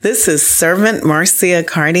This is Servant Marcia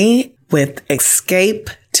Carty with Escape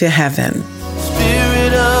to Heaven.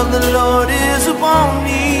 Spirit of the Lord is upon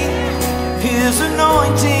me. His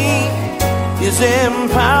anointing is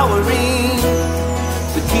empowering.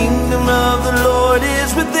 The kingdom of the Lord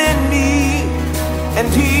is within me,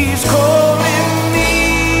 and He's calling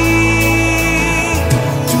me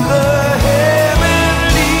to the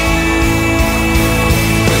heavenly.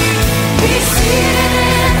 He's seated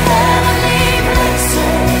in heavenly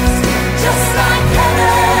places, just like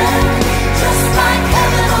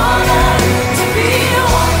heaven on earth, to be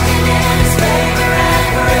walking in His favor and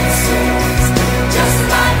graces, just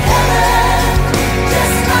like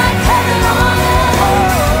heaven on earth.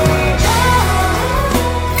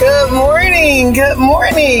 Good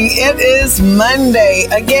morning. It is Monday,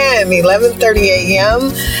 again, 11:30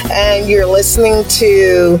 a.m., and you're listening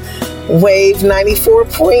to Wave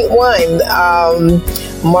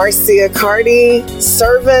 94.1. Marcia Carty,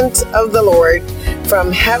 Servant of the Lord,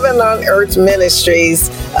 from Heaven on Earth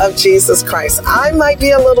Ministries of Jesus Christ. I might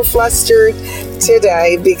be a little flustered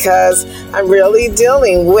today because I'm really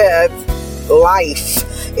dealing with life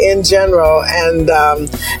in general, and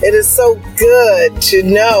it is so good to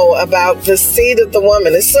know about the seed of the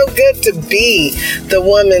woman. It's so good to be the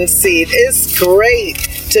woman's seed. It's great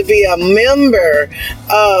to be a member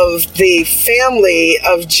of the family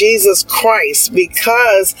of Jesus Christ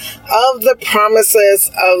because of the promises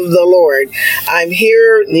of the Lord. I'm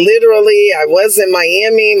here literally. I was in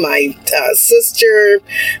Miami. My sister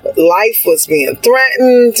life was being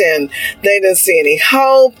threatened and they didn't see any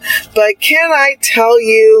hope. But can I tell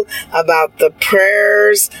you about the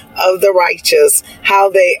prayers of the righteous, how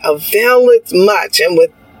they availeth much, and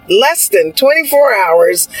with less than 24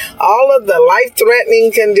 hours, all of the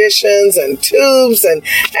life-threatening conditions and tubes and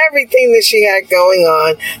everything that she had going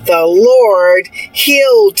on, the Lord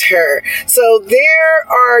healed her. So there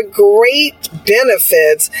are great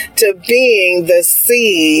benefits to being the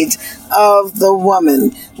seed of the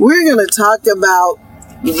woman. We're going to talk about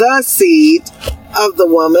the seed of the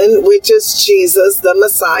woman, which is Jesus, the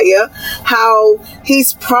Messiah, how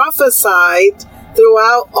He's prophesied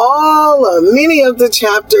throughout many of the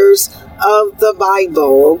chapters of the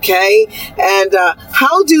Bible, okay? And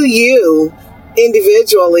how do you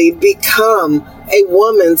individually become a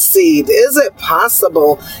woman's seed? Is it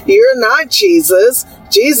possible? You're not Jesus.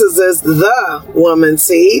 Jesus is the woman's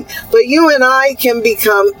seed, but you and I can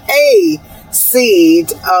become a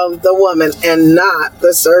seed of the woman and not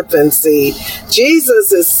the serpent seed.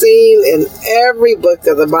 Jesus is seen in every book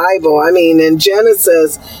of the Bible. I mean, in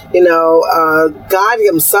Genesis, God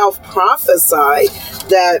Himself prophesied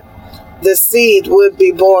that the seed would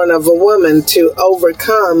be born of a woman to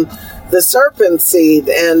overcome the serpent seed.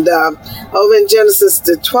 And over in Genesis,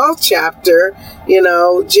 the 12th chapter,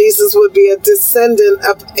 Jesus would be a descendant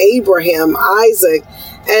of Abraham, Isaac,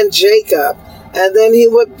 and Jacob. And then He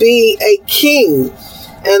would be a king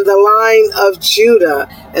in the line of Judah.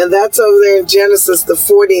 And that's over there in Genesis, the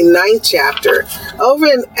 49th chapter. Over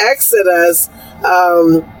in Exodus,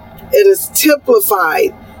 it is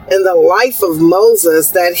typified in the life of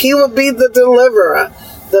Moses that he would be the deliverer,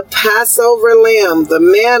 the Passover lamb, the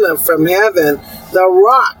manna from heaven, the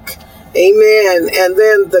rock, amen, and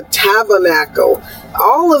then the tabernacle.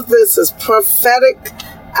 All of this is prophetic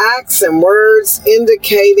acts and words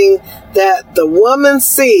indicating that the woman's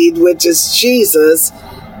seed, which is Jesus,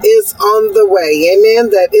 is on the way. Amen.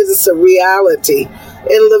 That is a reality.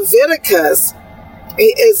 In Leviticus,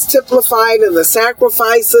 it is typified in the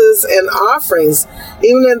sacrifices and offerings,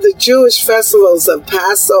 even in the Jewish festivals of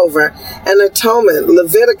Passover and Atonement.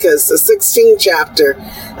 Leviticus, the 16th chapter,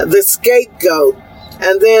 the scapegoat,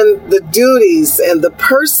 and then the duties and the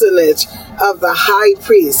personage of the high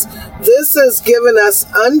priest. This has given us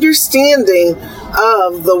understanding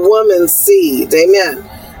of the woman's seed. Amen.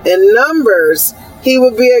 In Numbers, he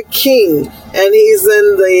would be a king, and he's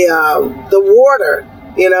in the water.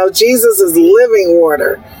 Jesus is living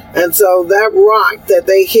water. And so that rock that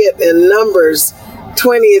they hit in Numbers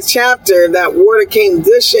 20th chapter, that water came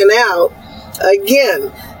gushing out.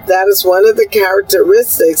 Again, that is one of the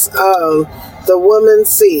characteristics of the woman's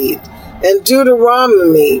seed. In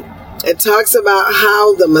Deuteronomy, it talks about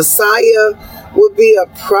how the Messiah would be a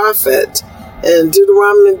prophet. In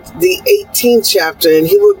Deuteronomy, the 18th chapter, and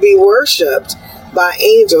he would be worshipped by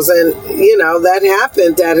angels. And, that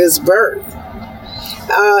happened at his birth.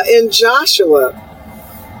 In Joshua,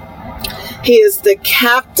 he is the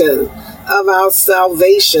captain of our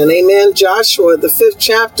salvation. Amen. Joshua, the 5th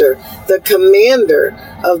chapter, the commander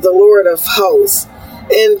of the Lord of hosts.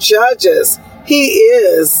 In Judges, he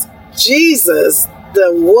is Jesus,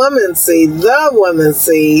 the woman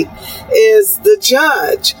seed, is the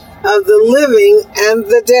judge of the living and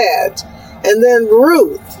the dead. And then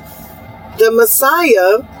Ruth, the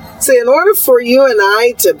Messiah. See, in order for you and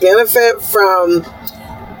I to benefit from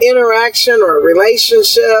interaction or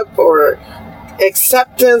relationship or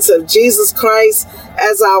acceptance of Jesus Christ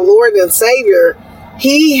as our Lord and Savior,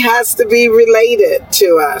 he has to be related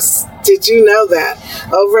to us. Did you know that?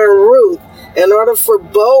 Over in Ruth, in order for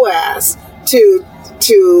Boaz to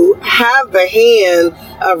have the hand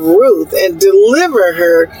of Ruth and deliver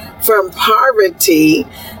her from poverty,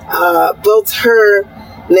 both her,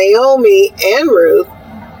 Naomi, and Ruth,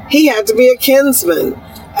 he had to be a kinsman.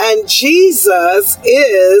 And Jesus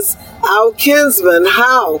is our kinsman.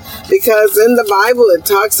 How? Because in the Bible it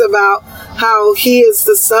talks about how he is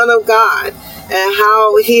the Son of God and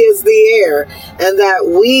how he is the heir, and that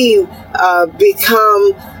we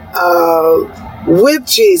become with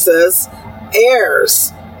Jesus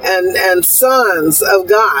heirs and sons of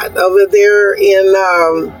God. Over there in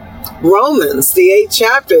Romans, the 8th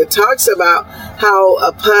chapter, it talks about how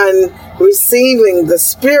upon receiving the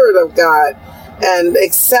Spirit of God and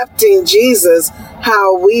accepting Jesus,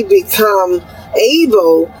 how we become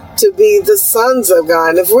able to be the sons of God.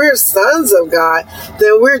 And if we're sons of God,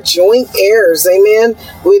 then we're joint heirs, amen,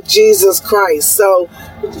 with Jesus Christ. So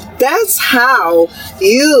that's how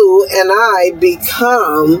you and I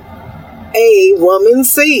become a woman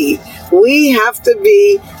seed. We have to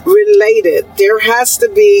be related. There has to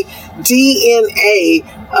be DNA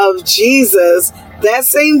of Jesus. That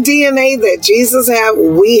same DNA that Jesus had,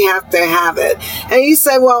 we have to have it. And you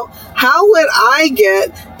say, well, how would I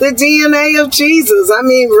get the DNA of Jesus? I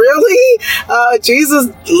mean, really? Jesus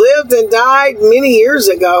lived and died many years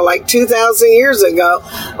ago, like 2,000 years ago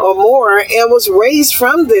or more, and was raised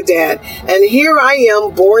from the dead. And here I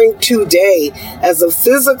am born today as a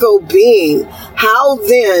physical being. How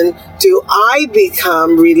then do I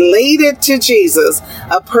become related to Jesus,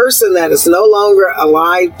 a person that is no longer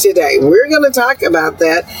alive today? We're going to talk about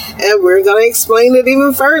that, and we're going to explain it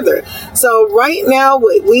even further. So right now,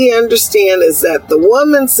 what we understand is that the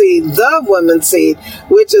woman seed,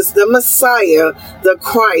 which is the Messiah, the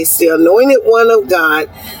Christ, the anointed one of God,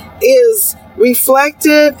 is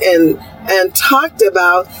reflected and talked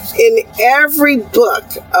about in every book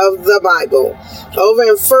of the Bible. Over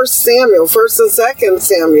in 1 and 2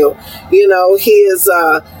 Samuel, you know, he is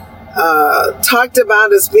talked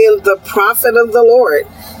about as being the prophet of the Lord,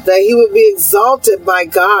 that he would be exalted by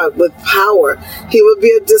God with power. He would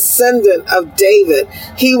be a descendant of David.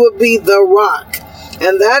 He would be the rock.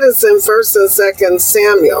 And that is in 1 and 2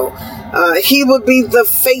 Samuel. He would be the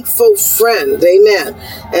faithful friend. Amen.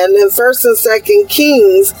 And in 1 and 2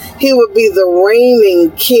 Kings, he would be the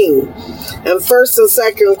reigning king. In 1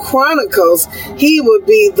 and 2 Chronicles, he would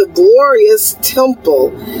be the glorious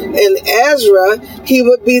temple. In Ezra, he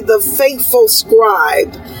would be the faithful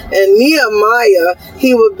scribe. In Nehemiah,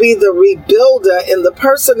 he would be the rebuilder in the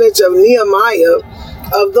personage of Nehemiah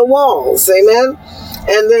of the walls. Amen.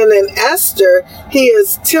 And then in Esther, he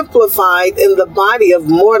is typified in the body of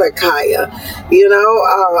Mordecai. You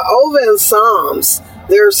know, over in Psalms,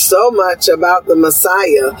 there's so much about the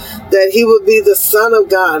Messiah, that he would be the Son of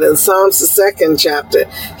God in Psalms the 2nd chapter.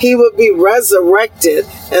 He would be resurrected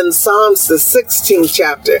in Psalms the 16th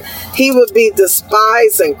chapter. He would be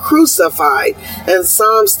despised and crucified in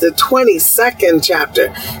Psalms the 22nd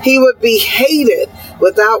chapter. He would be hated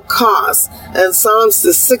without cause in Psalms the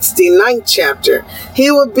 69th chapter. He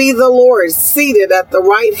would be the Lord seated at the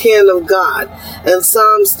right hand of God in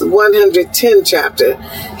Psalms the 110th chapter.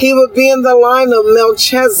 He would be in the line of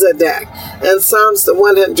Melchizedek in Psalms the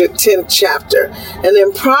 110th chapter. And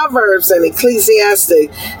in Proverbs and Ecclesiastic,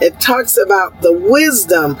 it talks about the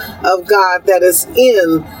wisdom of God that is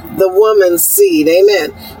in the woman's seed.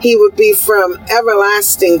 Amen. He would be from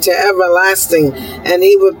everlasting to everlasting, and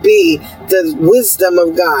he would be the wisdom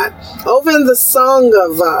of God. Over in the Song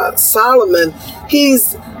of Solomon,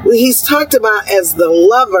 he's talked about as the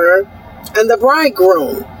lover and the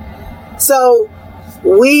bridegroom. So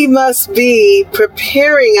we must be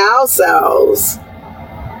preparing ourselves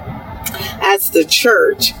as the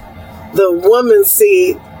church, the woman's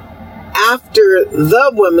seed, after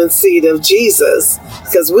the woman's seed of Jesus,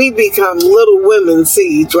 because we become little women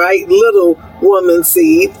seeds, right? Little woman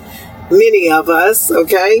seed, many of us,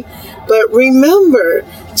 okay? But remember,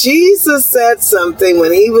 Jesus said something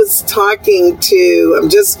when he was talking to, I'm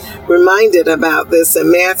just reminded about this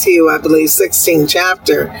in Matthew, I believe, 16th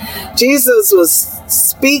chapter. Jesus was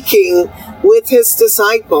speaking with his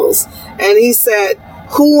disciples, and he said,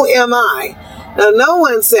 "Who am I?" Now, no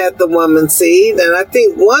one said the woman's seed, and I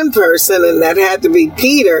think one person, and that had to be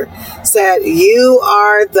Peter, said, you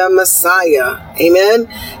are the Messiah. Amen.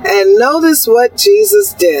 And notice what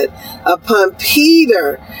Jesus did upon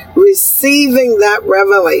Peter receiving that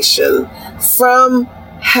revelation from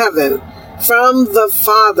heaven, from the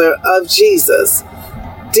Father of Jesus.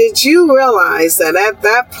 Did you realize that at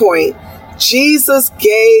that point, Jesus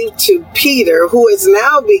gave to Peter, who has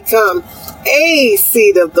now become a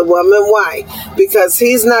seed of the woman? Why? Because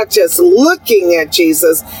he's not just looking at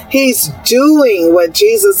Jesus, he's doing what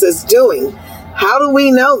Jesus is doing. How do we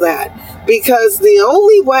know that? Because the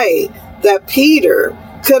only way that Peter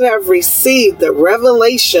could have received the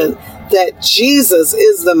revelation that Jesus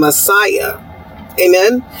is the Messiah,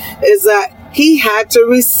 amen, is that he had to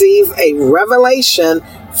receive a revelation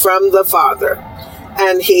from the Father.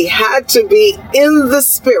 And he had to be in the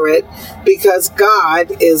Spirit because God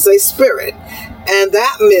is a spirit. And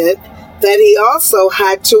that meant that he also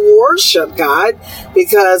had to worship God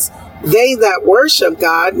because they that worship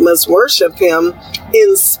God must worship him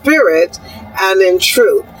in spirit and in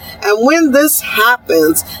truth. And when this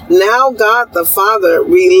happens, now God the Father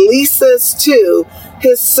releases to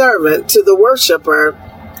his servant, to the worshiper,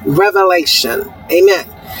 revelation. Amen.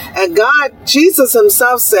 And God, Jesus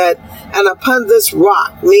himself said, and upon this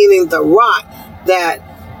rock, meaning the rock that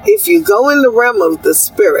if you go in the realm of the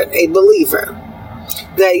Spirit, a believer,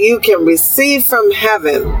 that you can receive from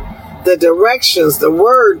heaven the directions, the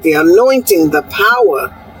word, the anointing, the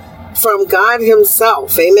power from God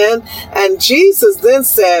himself. Amen. And Jesus then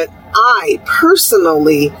said, I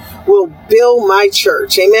personally will build my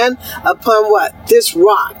church. Amen. Upon what? This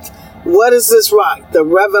rock. What is this rock? The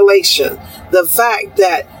revelation. The fact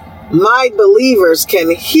that my believers can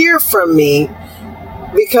hear from me.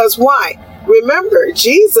 Because why? Remember,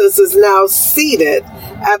 Jesus is now seated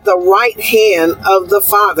at the right hand of the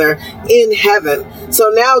Father in heaven. So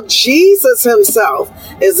now Jesus himself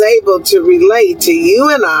is able to relay to you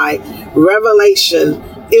and I revelation,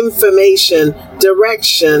 information,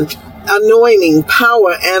 direction, anointing,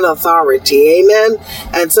 power, and authority. Amen.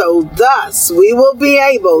 And so thus we will be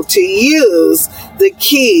able to use the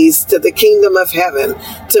keys to the kingdom of heaven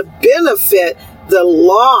to benefit the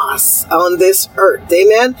loss on this earth.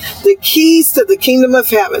 Amen. The keys to the kingdom of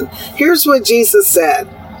heaven. Here's what Jesus said.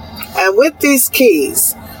 And with these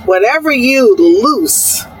keys, whatever you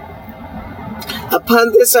loose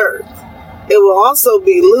upon this earth, it will also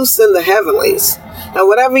be loosed in the heavenlies. And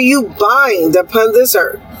whatever you bind upon this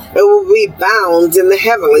earth, it will be bound in the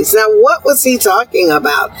heavenlies. Now, what was he talking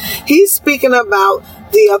about? He's speaking about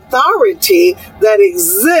the authority that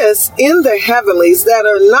exists in the heavenlies that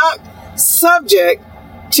are not subject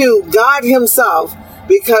to God himself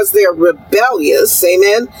because they're rebellious,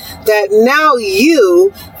 amen, that now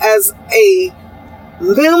you as a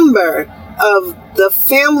member of the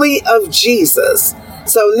family of Jesus,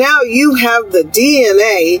 so now you have the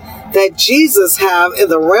DNA that Jesus have in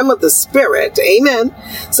the realm of the Spirit, amen.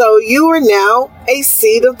 So you are now a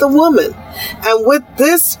seed of the woman. And with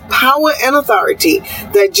this power and authority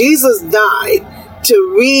that Jesus died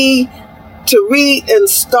to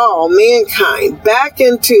reinstall mankind back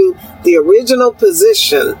into the original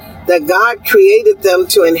position that God created them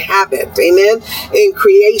to inhabit, amen, in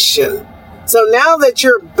creation. So now that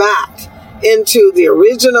you're back into the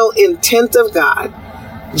original intent of God,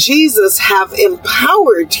 Jesus have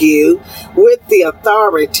empowered you with the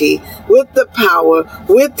authority, with the power,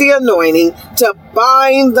 with the anointing to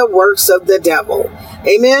bind the works of the devil.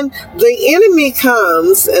 Amen. The enemy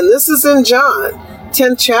comes, and this is in John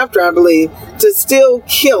 10th chapter, I believe, to steal,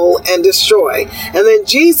 kill, and destroy. And then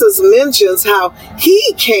Jesus mentions how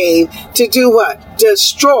he came to do what?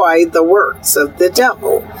 Destroy the works of the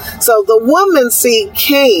devil. So the woman seed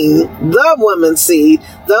came, the woman seed,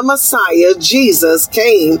 the Messiah, Jesus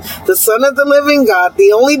came, the Son of the living God,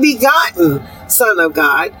 the only begotten Son of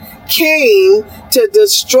God, came to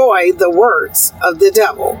destroy the works of the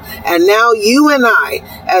devil. And now you and I,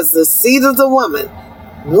 as the seed of the woman,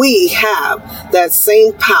 we have that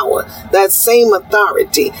same power, that same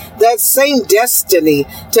authority, that same destiny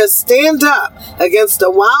to stand up against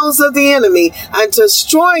the wiles of the enemy and to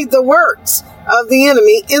destroy the works of the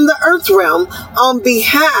enemy in the earth realm on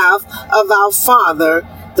behalf of our Father,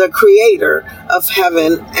 the creator of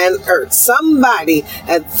heaven and earth. Somebody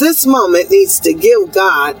at this moment needs to give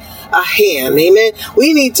God a hand. Amen.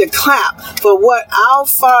 We need to clap for what our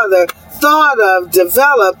Father thought of,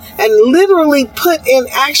 developed, and literally put in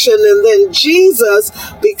action. And then Jesus,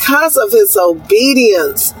 because of his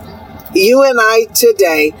obedience, you and I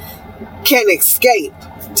today can escape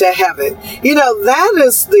to heaven. You know, that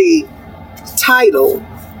is the title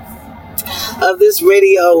of this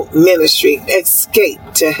radio ministry, Escape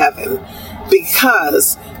to Heaven,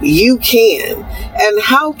 because you can. And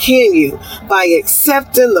how can you? By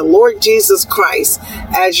accepting the Lord Jesus Christ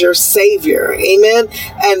as your Savior. Amen.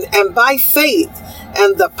 And by faith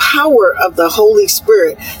and the power of the Holy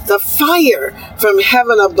Spirit, the fire from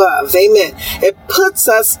heaven above. Amen. It puts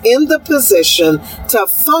us in the position to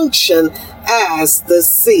function as the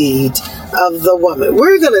seed of the woman.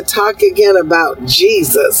 We're going to talk again about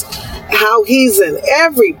Jesus, how he's in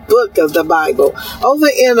every book of the Bible. Over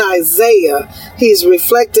in Isaiah, he's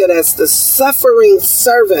reflected as the suffering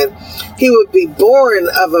servant. He would be born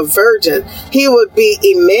of a virgin. He would be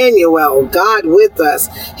Emmanuel, God with us.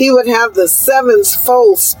 He would have the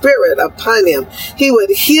sevenfold spirit upon him. He would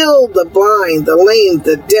heal the blind, the lame,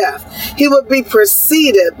 the deaf. He would be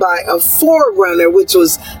preceded by a forerunner, which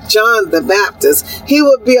was John the Baptist. He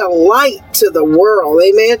would be a light to the world.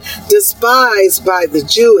 Amen. Despised by the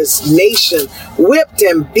Jewish nation, whipped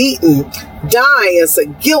and beaten, die as a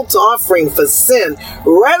guilt offering for sin,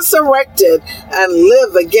 resurrected and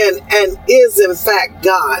live again, and is in fact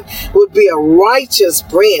God, would be a righteous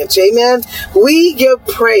branch. Amen. We give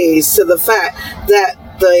praise to the fact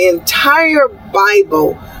that the entire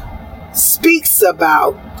Bible speaks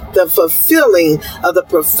about the fulfilling of the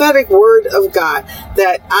prophetic word of God,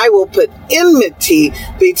 that I will put enmity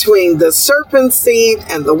between the serpent seed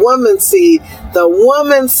and the woman's seed. The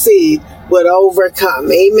woman's seed would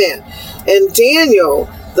overcome. Amen. And Daniel,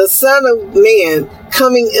 the Son of Man,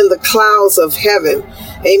 coming in the clouds of heaven.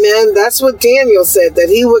 Amen. That's what Daniel said, that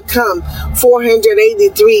he would come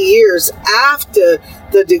 483 years after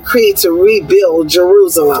the decree to rebuild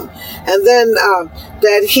Jerusalem. And then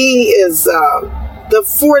that he is the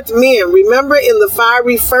fourth man. Remember, in the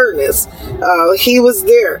fiery furnace, he was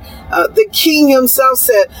there. The king himself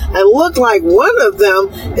said, and looked like one of them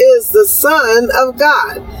is the Son of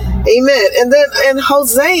God. Amen. And then in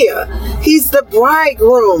Hosea, he's the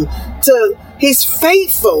bridegroom he's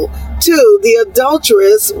faithful to the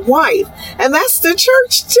adulterous wife. And that's the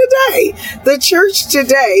church today. The church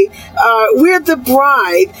today, we're the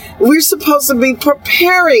bride. We're supposed to be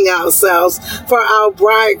preparing ourselves for our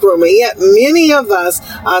bridegroom. And yet many of us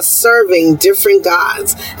are serving different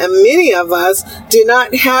gods. And many of us do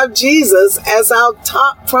not have Jesus as our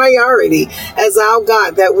top priority, as our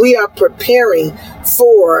God, that we are preparing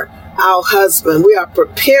for our husband. We are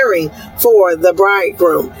preparing for the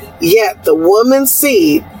bridegroom. Yet the woman's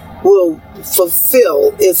seed will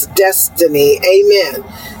fulfill its destiny. Amen.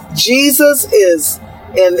 Jesus is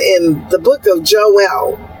in the book of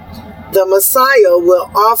Joel. The Messiah will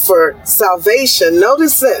offer salvation.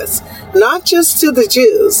 Notice this, not just to the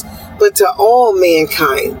Jews, but to all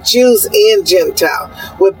mankind, Jews and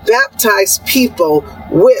Gentile, would baptize people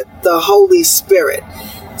with the Holy Spirit.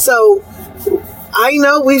 So I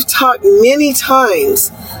know we've talked many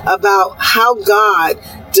times about how God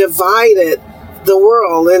divided the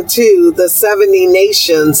world into the 70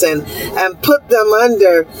 nations and put them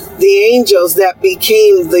under the angels that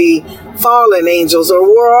became the fallen angels, or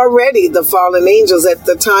were already the fallen angels at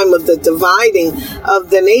the time of the dividing of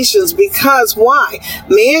the nations. Because why?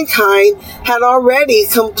 Mankind had already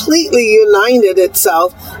completely united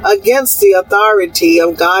itself against the authority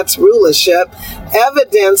of God's rulership,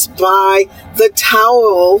 evidenced by the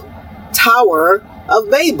Tower of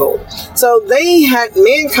Babel. So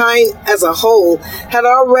mankind as a whole had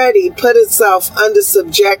already put itself under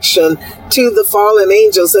subjection to the fallen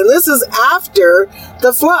angels. And this is after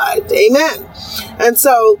the flood. Amen. And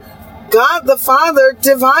so God the Father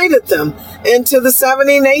divided them into the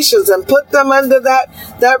 70 nations and put them under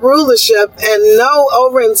that rulership. And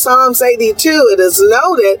over in Psalms 82, it is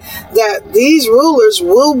noted that these rulers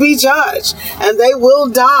will be judged and they will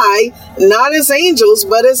die, not as angels,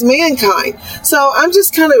 but as mankind. So I'm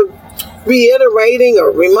just kind of reiterating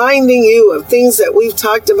or reminding you of things that we've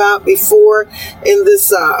talked about before in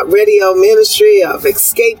this radio ministry of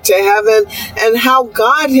Escape to Heaven, and how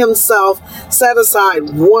God himself set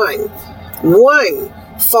aside one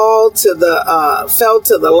fell to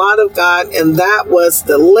the lot of God, and that was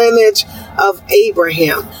the lineage of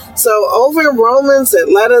Abraham. So over in Romans, it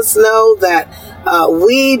let us know that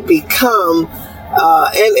we become,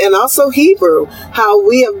 and also Hebrew, how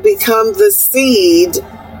we have become the seed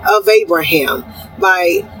of Abraham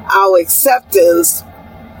by our acceptance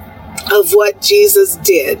of what Jesus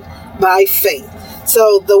did by faith.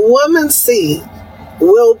 So the woman's seed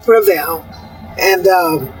will prevail. And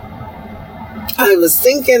I was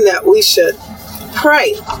thinking that we should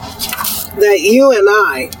pray that you and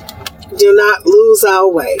I do not lose our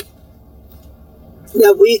way,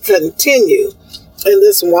 that we continue in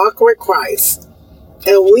this walk with Christ,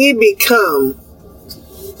 and we become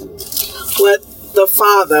what the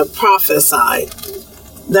Father prophesied,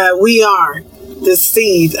 that we are the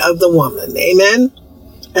seed of the woman. Amen?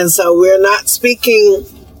 And so we're not speaking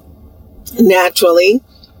naturally,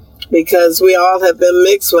 because we all have been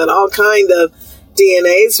mixed with all kind of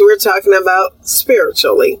DNAs. We're talking about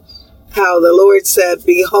spiritually, how the Lord said,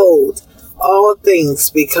 behold, all things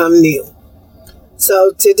become new.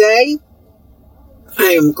 So today,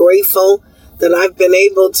 I am grateful that I've been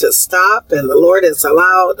able to stop, and the Lord has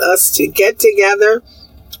allowed us to get together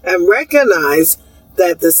and recognize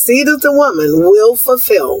that the seed of the woman will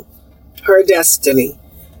fulfill her destiny,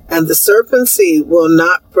 and the serpent seed will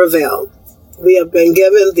not prevail. We have been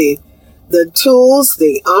given the tools,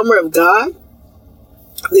 the armor of God,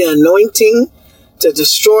 the anointing to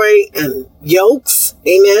destroy and yokes,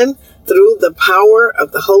 amen, through the power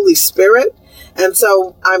of the Holy Spirit. And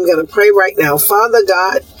so I'm going to pray right now. Father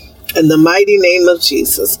God, in the mighty name of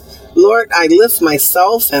Jesus, Lord, I lift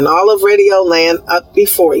myself and all of Radio Land up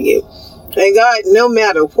before you. And God, no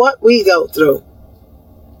matter what we go through,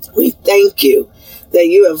 we thank you that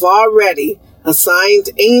you have already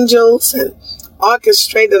assigned angels and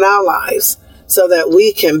orchestrated our lives so that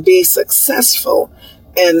we can be successful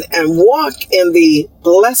and walk in the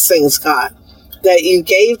blessings, God, that you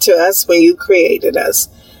gave to us when you created us.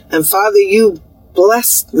 And Father, you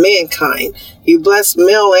blessed mankind. You blessed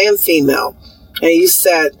male and female. And you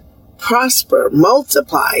said, prosper,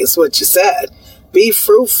 multiply is what you said. Be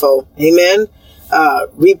fruitful. Amen.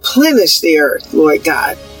 Replenish the earth, Lord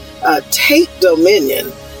God. Take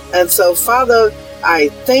dominion. And so, Father, I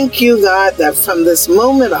thank you, God, that from this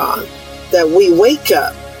moment on, that we wake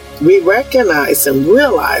up, we recognize and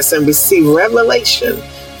realize and receive revelation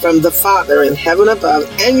from the Father in heaven above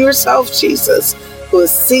and yourself, Jesus, who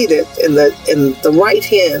is seated in the right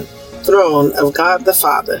hand throne of God the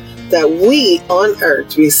Father, that we on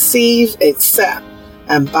earth receive, accept,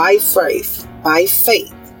 and by faith,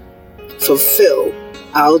 fulfill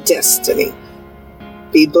our destiny.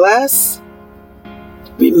 Be blessed.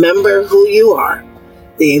 Remember who you are,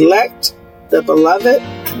 the elect, the beloved,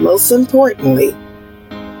 and most importantly,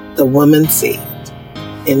 the woman seed.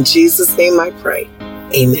 In Jesus' name I pray.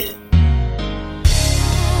 Amen.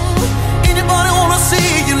 Anybody wanna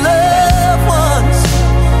see your loved ones?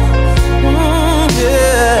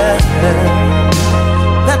 Yeah.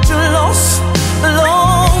 That you lost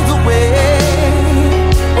along the way.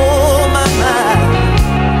 Oh my,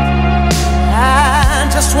 I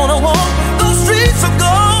just wanna walk